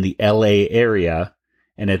business in the LA area.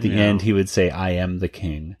 And at the end, he would say, "I am the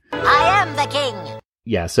king." I am the king.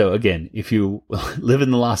 Yeah, so again, if you live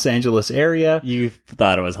in the Los Angeles area... You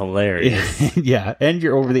thought it was hilarious. Yeah, and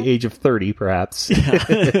you're over the age of 30, perhaps.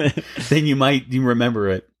 Then you remember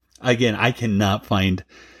it. Again, I cannot find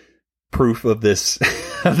proof of this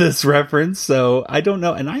reference, so I don't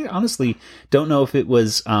know. And I honestly don't know if it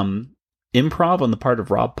was improv on the part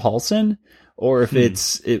of Rob Paulson, or if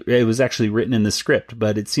it was actually written in the script.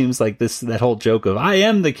 But it seems like that whole joke of "I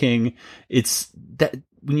am the king," it's that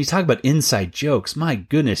when you talk about inside jokes, my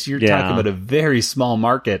goodness, you're talking about a very small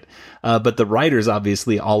market. But the writers,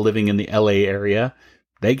 obviously all living in the LA area,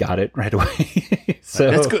 they got it right away.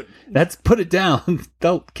 So that's good. That's put it down.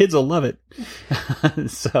 Kids will love it.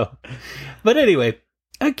 But anyway,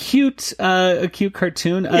 a cute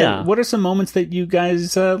cartoon. What are some moments that you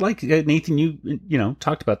guys like? Nathan, you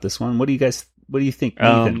talked about this one. What do you think,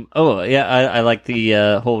 Nathan? I like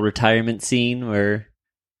the whole retirement scene where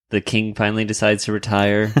the king finally decides to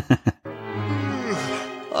retire.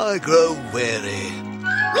 I grow weary.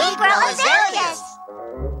 We grow azaleas.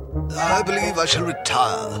 I believe I shall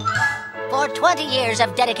retire. For 20 years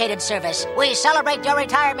of dedicated service, we celebrate your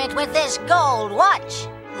retirement with this gold watch.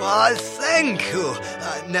 Why, thank you.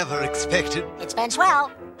 I never expected... It spends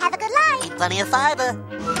well. Have a good life. Eat plenty of fiber.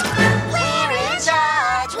 We're in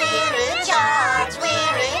charge. We're in charge.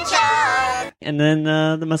 We're in charge. And then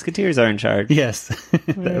the Musketeers are in charge. Yes.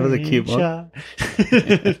 That was a cute one.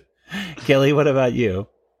 Kelly, what about you?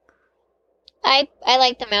 I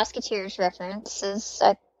like the Musketeers references.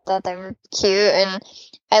 I thought they were cute, and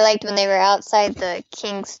I liked when they were outside the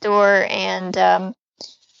King's store and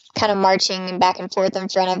kind of marching back and forth in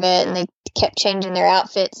front of it, and they kept changing their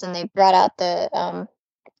outfits, and they brought out the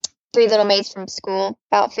Three Little Maids from School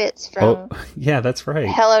outfits from... Oh, yeah, that's right.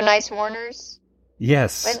 Hello Nice Warners.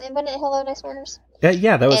 Yes. Wasn't it Hello Nice Warners?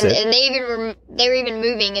 Yeah, that was it. And they were even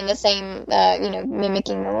moving in the same,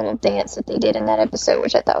 mimicking the little dance that they did in that episode,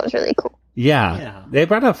 which I thought was really cool. Yeah. They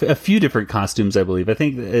brought out a few different costumes, I believe. I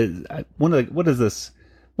think one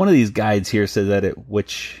of these guides here said that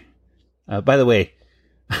by the way,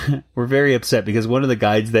 we're very upset because one of the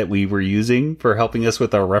guides that we were using for helping us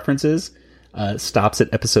with our references stops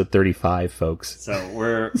at episode 35, folks. So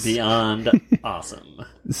we're beyond awesome.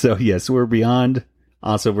 So yes, we're beyond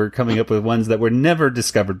awesome. We're coming up with ones that were never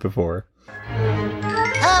discovered before.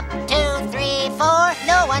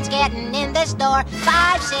 one's getting in this door.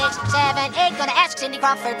 5, 6, 7, 8. Gonna ask Cindy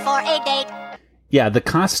Crawford for a date. Yeah, the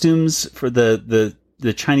costumes for the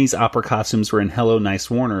Chinese opera costumes were in Hello, Nice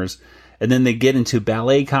Warners. And then they get into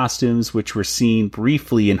ballet costumes, which were seen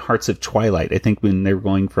briefly in Hearts of Twilight. I think when they were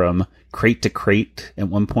going from crate to crate, at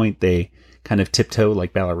one point they kind of tiptoe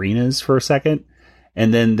like ballerinas for a second.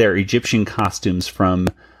 And then their Egyptian costumes from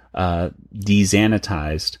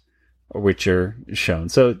Desanitized, which are shown.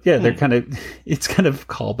 So yeah, they're it's kind of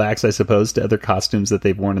callbacks, I suppose, to other costumes that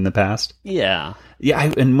they've worn in the past. Yeah.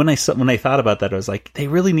 Yeah. And when I thought about that, I was like, they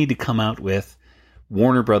really need to come out with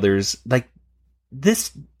Warner Brothers. Like,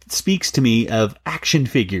 this speaks to me of action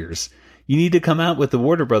figures. You need to come out with the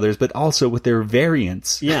Warner Brothers, but also with their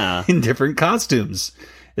variants in different costumes.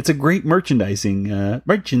 It's a great merchandising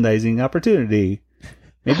opportunity.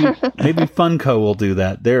 Maybe Funko will do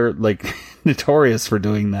that. They're like notorious for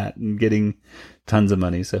doing that and getting tons of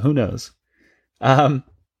money. So who knows? Nathan,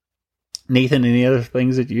 any other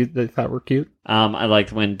things that you thought were cute? I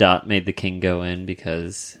liked when Dot made the king go in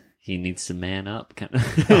because he needs to man up. Kind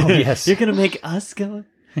of. Oh yes, you're gonna make us go.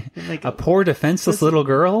 Like a poor defenseless little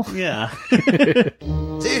girl. Yeah.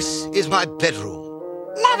 This is my bedroom.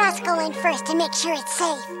 Let us go in first to make sure it's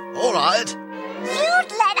safe. All right.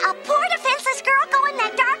 You'd let a poor defenseless girl go in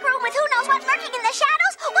that dark room with who knows what lurking in the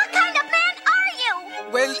shadows? What kind of man are you?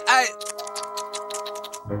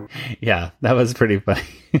 Well, Yeah, that was pretty funny.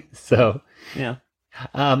 So yeah.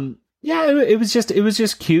 It was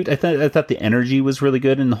just cute. I thought the energy was really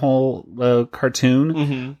good in the whole cartoon.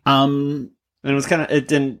 Mm-hmm. And it was it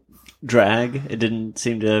didn't drag. It didn't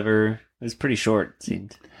seem to ever. It was pretty short. It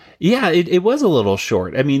seemed. Yeah, it was a little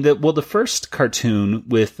short. I mean, the first cartoon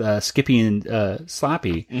with Skippy and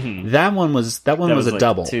Slappy, that one was a like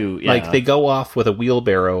double. 2, yeah. Like they go off with a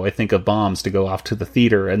wheelbarrow, I think, of bombs to go off to the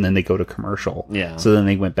theater, and then they go to commercial. Yeah. So then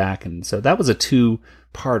they went back, and so that was a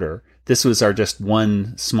 2-parter. This was our just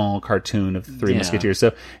one small cartoon of Three Musketeers.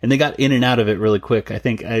 So, and they got in and out of it really quick, I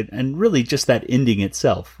think, and really just that ending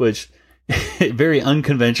itself, which very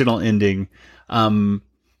unconventional ending, and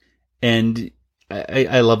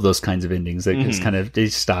I love those kinds of endings that just kind of they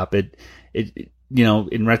stop it.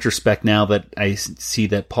 In retrospect, now that I see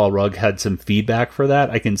that Paul Rugg had some feedback for that,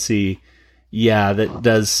 I can see, that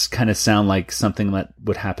does kind of sound like something that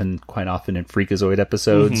would happen quite often in Freakazoid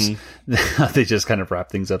episodes. They just kind of wrap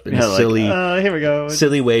things up in a silly, here we go,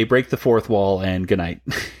 silly way, break the fourth wall, and good night.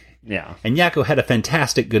 Yeah. And Yakko had a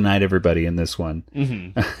fantastic good night, everybody, in this one.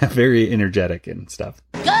 Very energetic and stuff.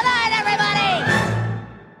 Good night, everybody!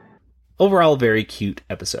 Overall, very cute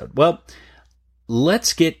episode. Well,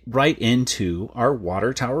 let's get right into our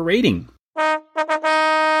water tower rating.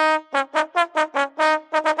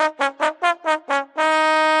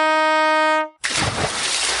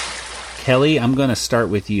 Kelly, I'm going to start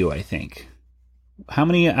with you, I think. How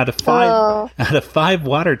many out of 5 out of 5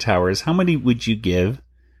 water towers, how many would you give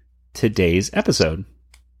today's episode?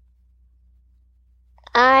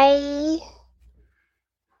 I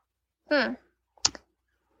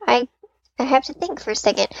have to think for a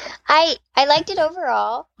second. I liked it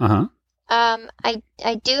overall.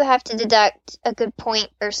 I do have to deduct a good point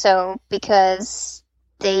or so because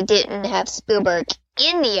they didn't have Spielberg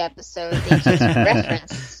in the episode. They just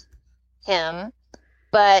referenced him,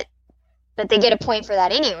 but they get a point for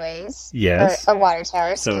that anyways. Yes, or a water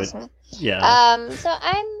tower. So excuse me. Yeah. So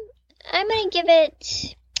I'm gonna give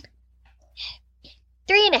it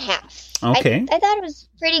 3.5. Okay. I thought it was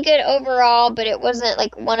pretty good overall, but it wasn't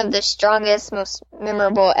like one of the strongest, most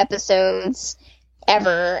memorable episodes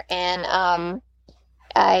ever. And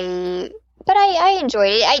I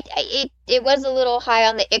enjoyed it. It was a little high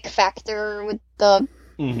on the ick factor with the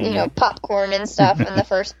popcorn and stuff in the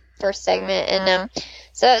first segment, and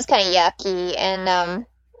so that was kind of yucky. And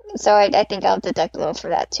so I think I'll deduct a little for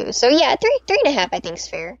that too. So yeah, 3.5 I think is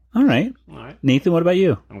fair. All right. Nathan, what about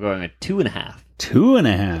you? I'm going at 2.5.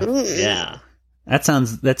 2.5. Ooh. Yeah. That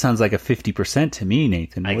sounds like a 50% to me,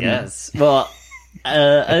 Nathan. I guess. Well,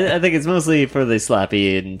 I think it's mostly for the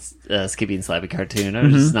Slappy and Skippy and Slappy cartoon. I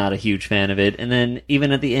was just not a huge fan of it. And then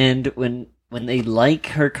even at the end, when they like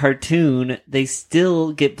her cartoon, they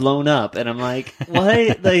still get blown up. And I'm like,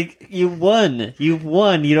 why? Like, you won. You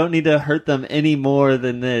don't need to hurt them any more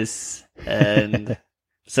than this. And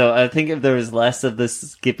so I think if there was less of the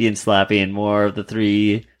Skippy and Slappy and more of the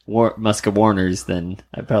 3 Muska-Warners, then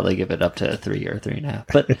I'd probably give it up to 3 or 3.5.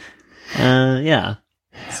 But, yeah.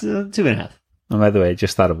 So 2.5. Oh, by the way, I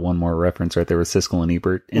just thought of one more reference right there with Siskel and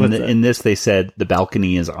Ebert. In this, they said, the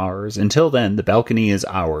balcony is ours. Until then, the balcony is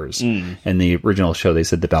ours. In the original show, they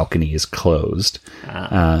said the balcony is closed.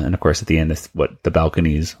 And of course, at the end, the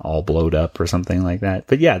balcony's all blowed up or something like that.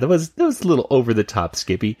 But yeah, that was a little over the top,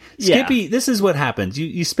 Skippy. Skippy, this is what happens.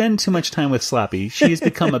 You spend too much time with Slappy. She has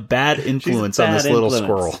become a bad influence on this little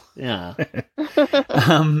squirrel. Yeah.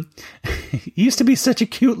 He used to be such a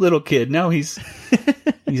cute little kid. Now he's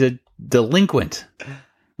a delinquent.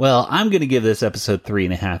 Well, I'm going to give this episode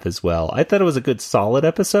 3.5 as well. I thought it was a good, solid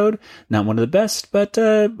episode. Not one of the best, but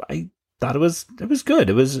I thought it was good.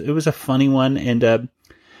 It was a funny one, and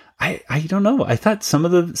I don't know. I thought some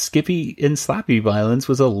of the Skippy and Slappy violence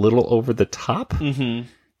was a little over the top. Mm-hmm.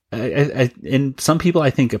 And some people, I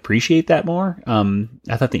think, appreciate that more.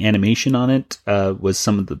 I thought the animation on it was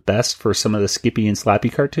some of the best for some of the Skippy and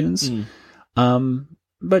Slappy cartoons.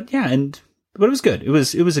 But yeah, but it was good. It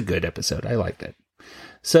was a good episode. I liked it.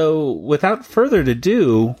 So without further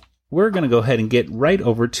ado, we're going to go ahead and get right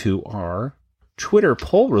over to our Twitter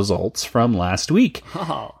poll results from last week.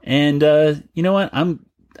 Oh. And you know what? I'm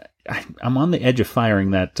on the edge of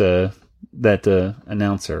firing that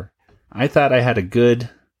announcer. I thought I had a good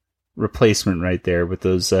replacement right there with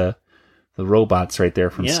those the robots right there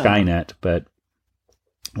from Skynet, but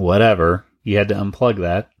whatever. You had to unplug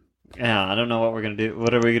that. Yeah, I don't know what we're going to do.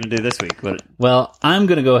 What are we going to do this week? Well, I'm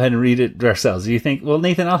going to go ahead and read it ourselves. Do you think? Well,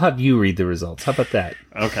 Nathan, I'll have you read the results. How about that?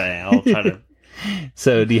 Okay, I'll try to.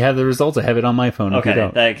 So, do you have the results? I have it on my phone. Okay, if you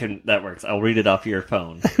don't. that works. I'll read it off your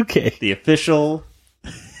phone. Okay. The official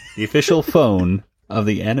phone of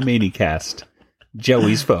the Animaniacast,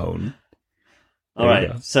 Joey's phone. All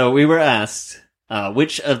right. So we were asked,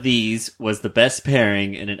 which of these was the best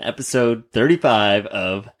pairing in an episode 35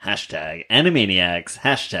 of #Animaniacs,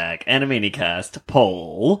 #Animaniacast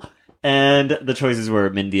poll. And the choices were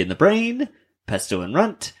Mindy and the Brain, Pesto and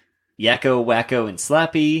Runt, Yakko, Wacko, and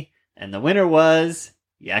Slappy. And the winner was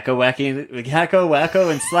Yakko,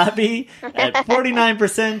 Wacko, and Slappy at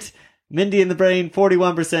 49%, Mindy and the Brain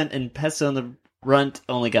 41%, and Pesto and the Runt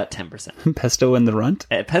only got 10%. Pesto and the Runt?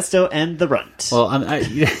 Pesto and the Runt. Well,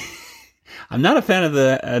 I'm not a fan of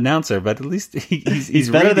the announcer, but at least he's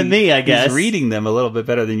better than me, I guess. He's reading them a little bit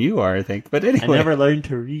better than you are, I think. But anyway. I never learned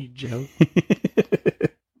to read, Joe.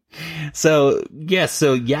 So, yes,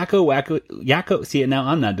 Yakko, Wacko, see, now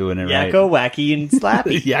I'm not doing it right. Yakko, Wacky, and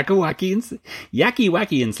Slappy. Yakko, Wacky,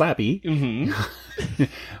 and Slappy. Mm-hmm.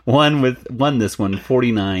 won this one,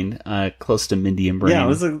 49, close to Mindy and Brain. Yeah,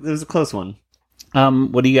 it was a close one.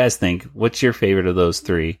 What do you guys think? What's your favorite of those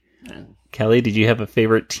three? Kelly, did you have a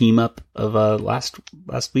favorite team up of last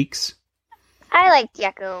week's? I liked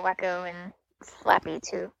Yakko, Wacko, and Slappy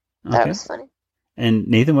too. That was funny. And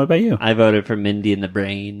Nathan, what about you? I voted for Mindy and the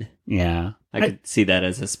Brain. Yeah. I could see that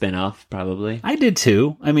as a spin-off, probably. I did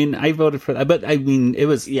too. I mean, I voted for that, but I mean, it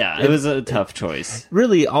was... Yeah, it was a tough choice.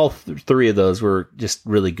 Really, all three of those were just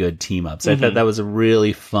really good team-ups. I thought that was a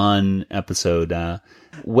really fun episode.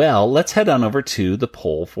 Well, let's head on over to the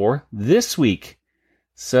poll for this week.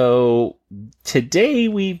 So, today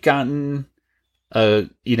we've gotten, another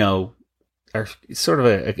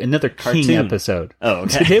cartoon. King episode. Oh,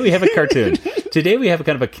 okay. Today we have a cartoon. Today we have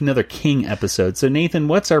kind of another King episode. So, Nathan,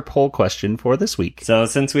 what's our poll question for this week? So,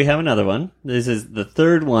 since we have another one, this is the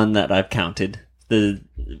third one that I've counted.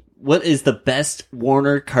 What is the best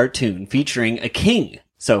Warner cartoon featuring a king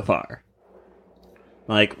so far?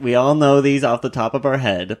 Like, we all know these off the top of our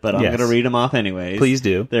head, but I'm going to read them off anyways. Please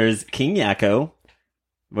do. There's King Yakko,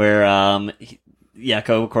 where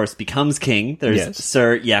Yakko, of course, becomes king. There's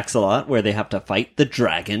Sir Yaxalot, where they have to fight the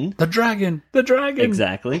dragon. The dragon!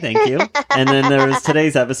 Exactly, thank you. And then there was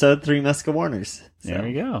today's episode, Three Muska-Warners. So. There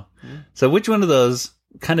we go. So which one of those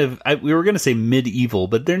we were going to say medieval,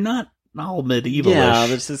 but they're not all medieval-ish. Yeah,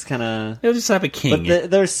 this is kind of... They'll just have a king.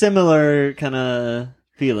 But they're similar kind of...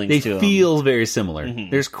 feelings to them. They feel very similar.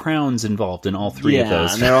 Mm-hmm. There's crowns involved in all three of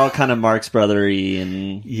those. And they're all kind of Marx Brothery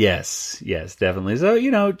and... Yes, definitely. So,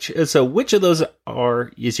 so which of those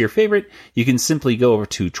is your favorite? You can simply go over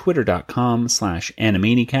to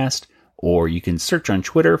twitter.com/Animaniacast, or you can search on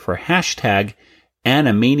Twitter for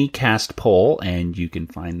 #Animaniacast poll, and you can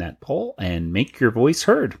find that poll and make your voice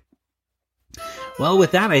heard. Well,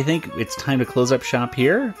 with that, I think it's time to close up shop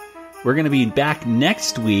here. We're going to be back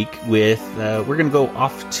next week with, we're going to go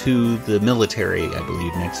off to the military, I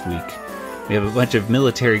believe, next week. We have a bunch of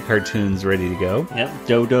military cartoons ready to go. Yep,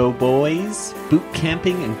 Dodo Boys, Boot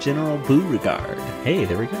Camping, and General Beauregard. Hey,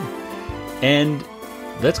 there we go. And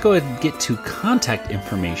let's go ahead and get to contact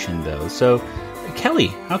information, though. So, Kelly,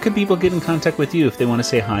 how can people get in contact with you if they want to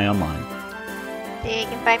say hi online? They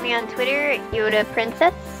can find me on Twitter at Yoda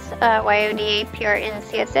Princess.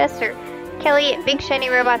 YODAPRNCSS, or Kelly at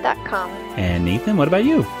BigShinyRobot.com. And Nathan, what about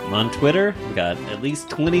you? I'm on Twitter. We got at least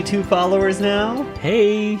 22 followers now.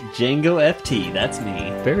 Hey, Django FT, that's me.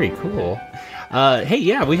 Very cool. Hey,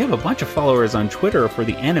 yeah, we have a bunch of followers on Twitter for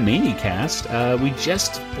the Animaniacast. We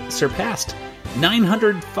just surpassed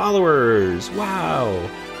 900 followers. Wow.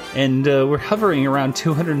 And we're hovering around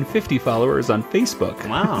 250 followers on Facebook.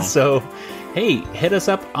 Wow. So, hey, hit us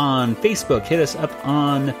up on Facebook. Hit us up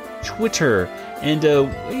on Twitter. And,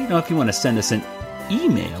 if you want to send us an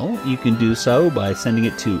email, you can do so by sending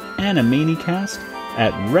it to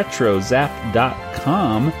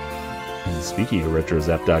animaniacast@retrozap.com. And speaking of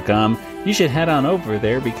retrozap.com, you should head on over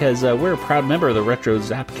there because we're a proud member of the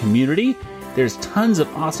RetroZap community. There's tons of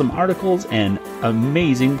awesome articles and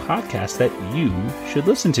amazing podcasts that you should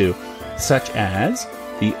listen to, such as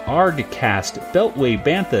the ArgCast, Beltway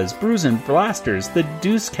Banthas, Brews and Blasters, the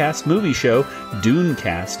Deucecast movie show,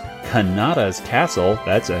 Dunecast, Kanada's Castle,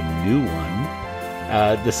 that's a new one,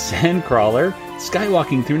 the Sandcrawler,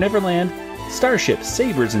 Skywalking Through Neverland, Starship,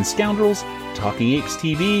 Sabers and Scoundrels, Talking Apes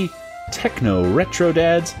TV, Techno Retro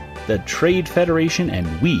Dads, the Trade Federation, and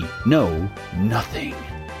We Know Nothing.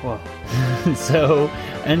 Whoa. So,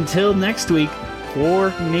 until next week,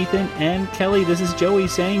 for Nathan and Kelly, this is Joey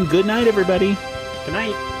saying good night, everybody. Good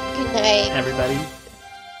night. Good night, everybody.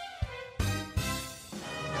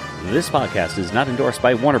 This podcast is not endorsed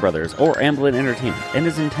by Warner Brothers or Amblin Entertainment and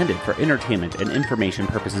is intended for entertainment and information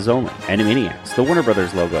purposes only. Animaniacs, the Warner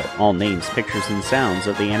Brothers logo, all names, pictures, and sounds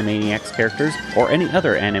of the Animaniacs characters or any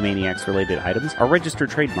other Animaniacs-related items are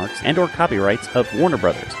registered trademarks and or copyrights of Warner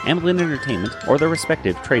Brothers, Amblin Entertainment, or their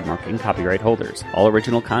respective trademark and copyright holders. All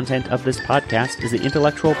original content of this podcast is the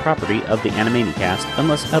intellectual property of the Animaniacast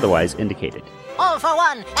unless otherwise indicated. All for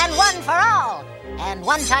one, and one for all. And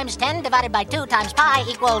 1 times 10 divided by 2 times pi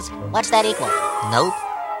equals... What's that equal? Nope.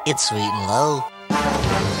 It's sweet and low.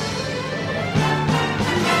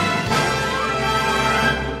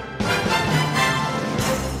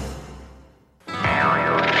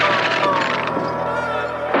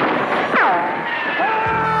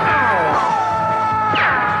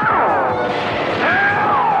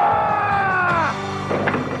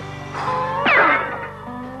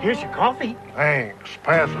 Here's your coffee. Thanks.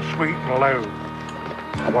 Pass the sweet and low.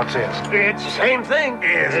 What's this? It's the same thing.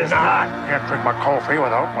 It's not. Can't drink my coffee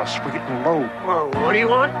without my sweet and low. Well, what do you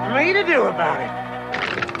want me to do about it?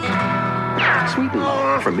 Sweet and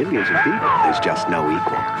low. For millions of people, there's just no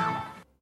equal.